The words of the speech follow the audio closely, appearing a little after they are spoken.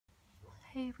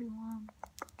Hey everyone,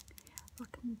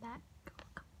 welcome back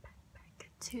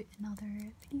to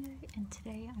another video, and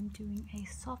today I'm doing a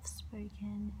soft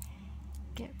spoken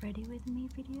get ready with me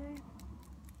video.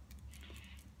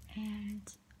 And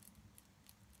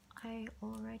I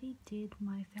already did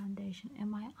my foundation and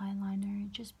my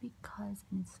eyeliner just because,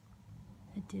 and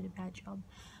I did a bad job,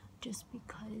 just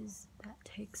because that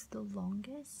takes the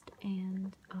longest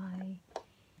and I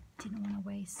didn't want to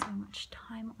waste so much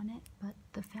time on it. But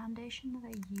the foundation that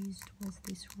I used was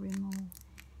this Rimmel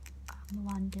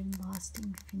London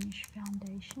Lasting Finish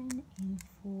foundation in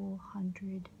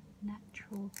 400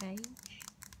 Natural Beige,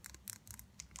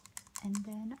 and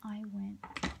then I went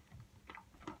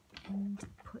and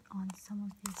put on some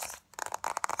of this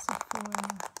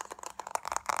Sephora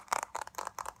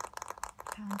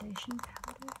foundation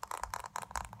powder.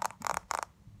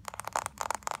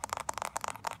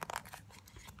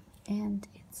 And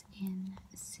it's in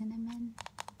cinnamon.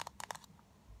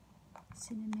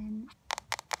 Can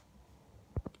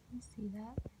you see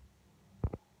that?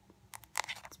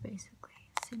 It's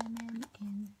basically cinnamon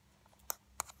in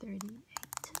 38.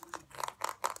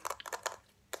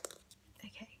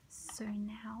 Okay, so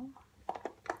now,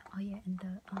 oh yeah, and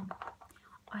the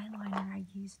eyeliner I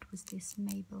used was this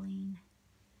Maybelline.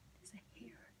 There's a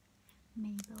hair.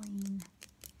 Maybelline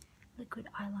liquid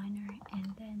eyeliner,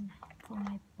 and then for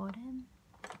my bottom,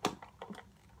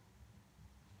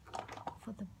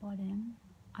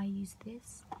 I use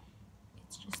this.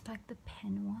 It's just like the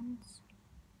pen ones.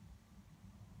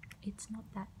 It's not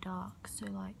that dark, so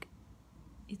like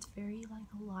it's very like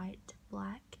light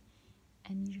black,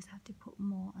 and you just have to put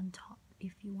more on top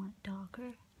if you want it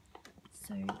darker.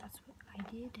 So that's what I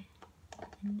did,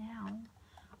 and now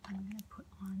I'm gonna put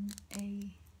on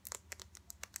a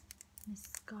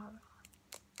mascara.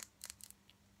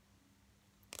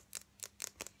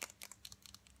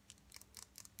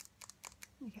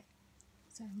 Okay,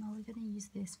 so I'm only going to use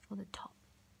this for the top.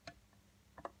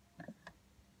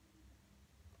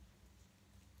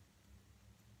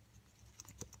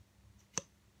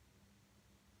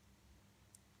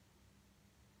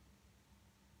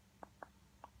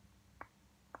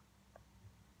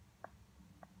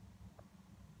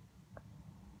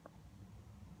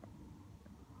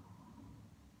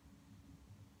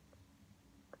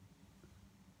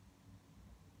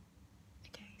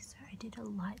 Okay, so I did a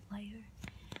light layer.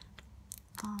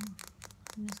 I'm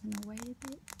just going to wait a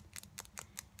bit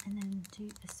and then do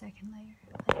a second layer.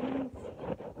 I don't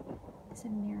know if there's a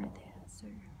mirror there, so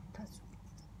that's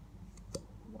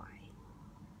why.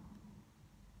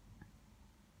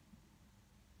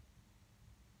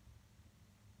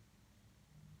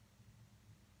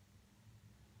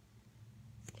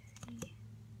 Okay,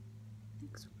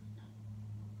 next one.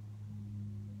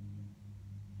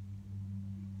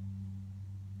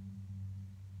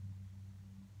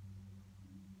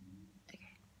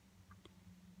 Okay. Do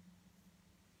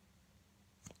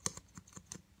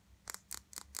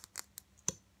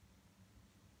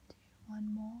one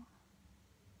more.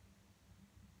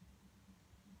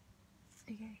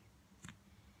 Okay.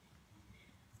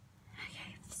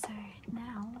 Okay, so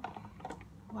now,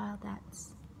 while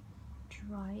that's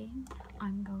drying,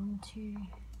 I'm going to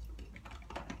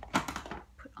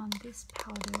put on this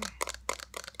powder.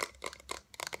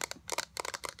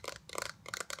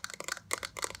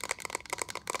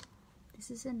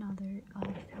 This is another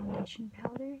foundation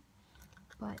powder,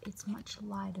 but it's much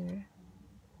lighter,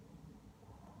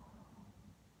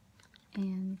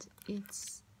 and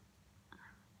it's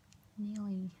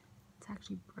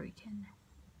actually broken.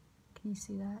 Can you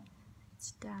see that?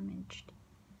 It's damaged.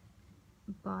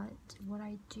 But what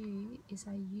I do is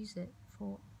I use it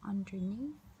for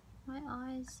underneath my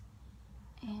eyes,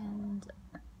 and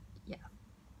yeah,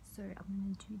 so I'm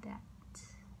gonna do that.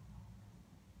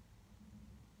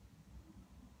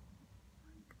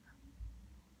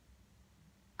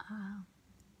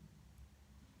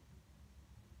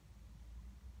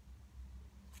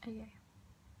 Okay,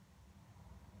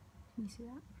 can you see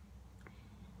that?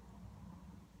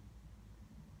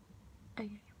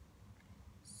 Okay,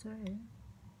 so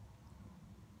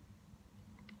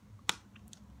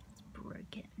it's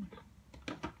broken.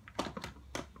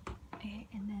 Okay,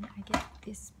 and then I get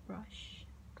this brush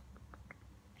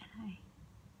and I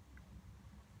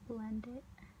blend it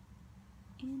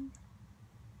in.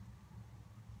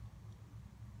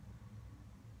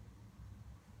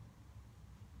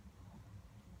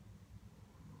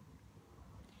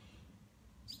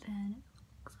 Then it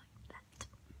looks like that.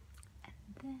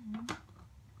 And then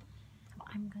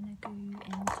I'm gonna go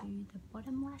and do the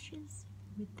bottom lashes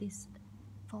with this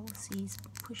Falsies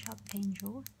Push Up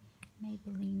Angel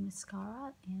Maybelline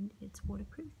mascara, and it's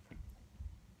waterproof.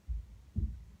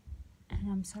 And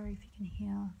I'm sorry if you can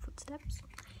hear footsteps.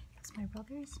 It's my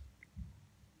brother's.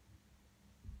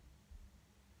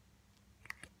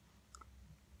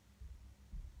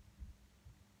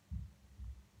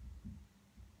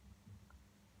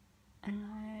 And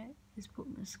I just put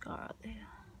mascara there.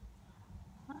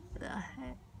 What the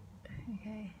heck?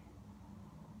 Okay.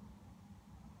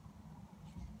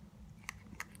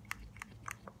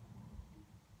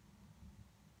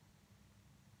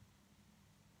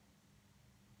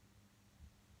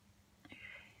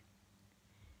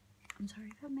 I'm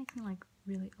sorry if I'm making like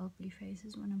really ugly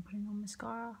faces when I'm putting on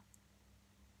mascara.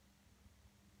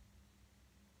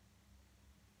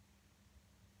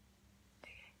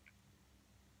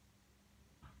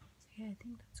 Okay, I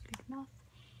think that's good enough.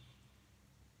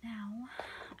 Now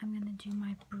I'm gonna do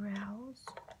my brows.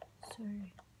 So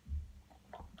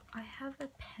I have a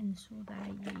pencil that I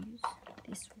use,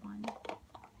 this one,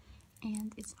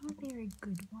 and it's not a very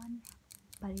good one,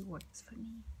 but it works for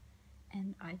me,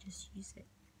 and I just use it.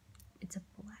 It's a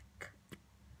black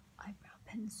eyebrow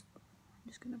pencil. I'm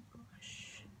just gonna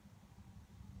brush,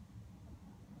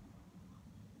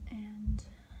 and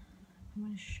I'm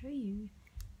gonna show you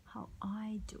how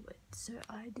I do it. So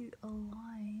I do a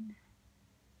line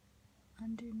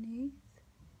underneath,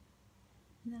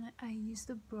 and then I use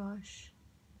the brush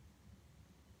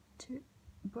to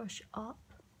brush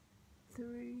up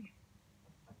through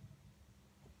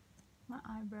my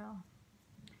eyebrow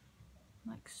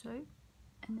like so,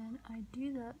 and then I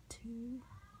do that to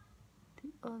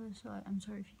the other side. I'm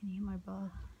sorry if you can hear my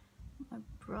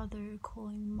brother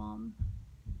calling mom.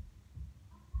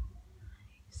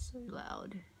 He's so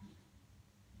loud.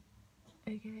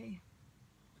 Okay,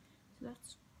 so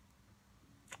that's,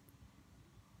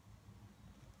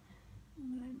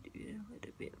 I'm gonna do a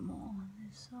little bit more on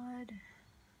this side,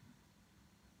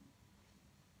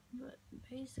 but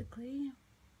basically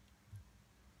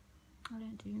I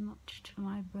don't do much to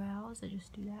my brows. I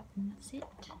just do that and that's it.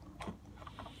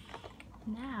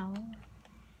 Now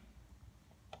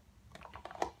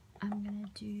I'm gonna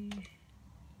do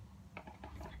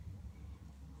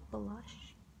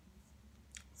blush.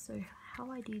 So how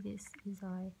I do this is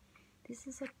this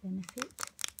is a Benefit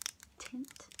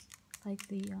tint, like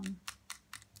the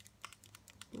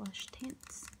blush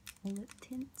tints or lip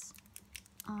tints,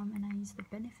 and I use the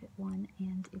Benefit one,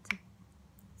 and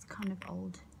it's kind of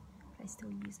old, but I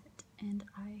still use it, and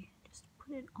I just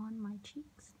put it on my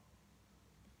cheeks.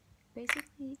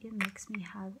 Basically it makes me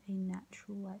have a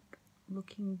natural like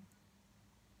looking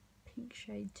pink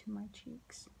shade to my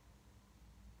cheeks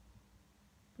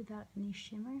without any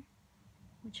shimmer,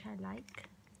 which I like.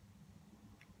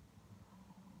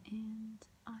 And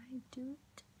I do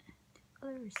it the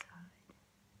other side.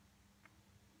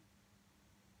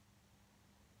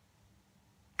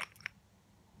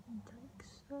 Like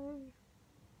so.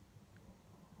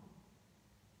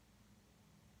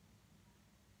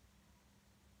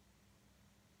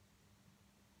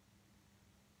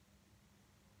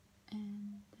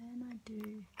 And then I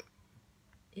do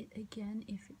it again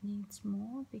if it needs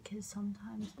more, because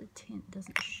sometimes the tint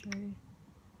doesn't show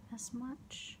as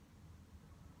much.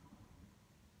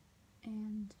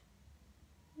 And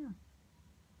yeah.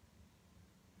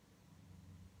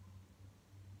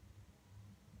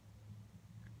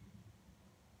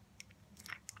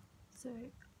 So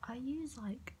I use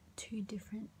like 2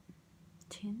 different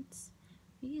tints.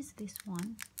 I use this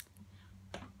one,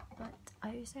 but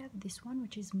I also have this one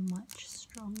which is much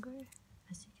stronger.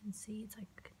 As you can see, it's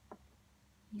like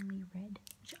nearly red,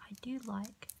 which I do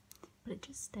like, but it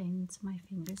just stains my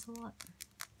fingers a lot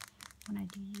when I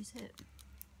do use it.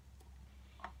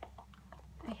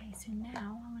 Okay, so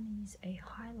now I'm going to use a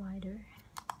highlighter,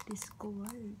 this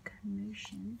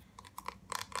grwm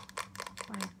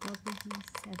by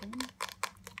W7,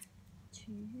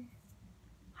 to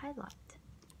highlight.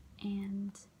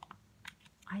 And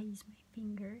I use my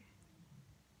finger,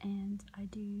 and I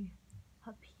do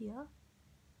up here,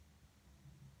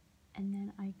 and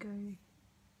then I go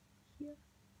here.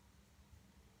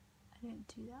 I don't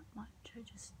do that much, I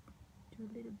just do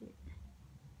a little bit,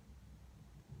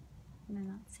 and then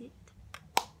that's it.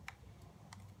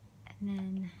 And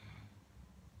then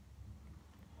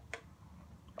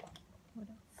what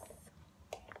else?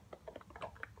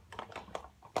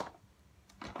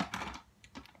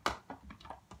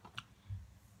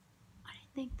 I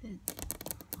don't think that,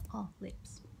 oh,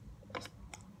 lips,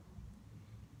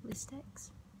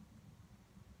 lipsticks.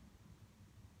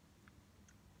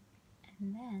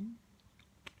 And then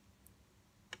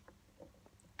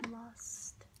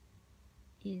last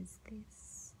is this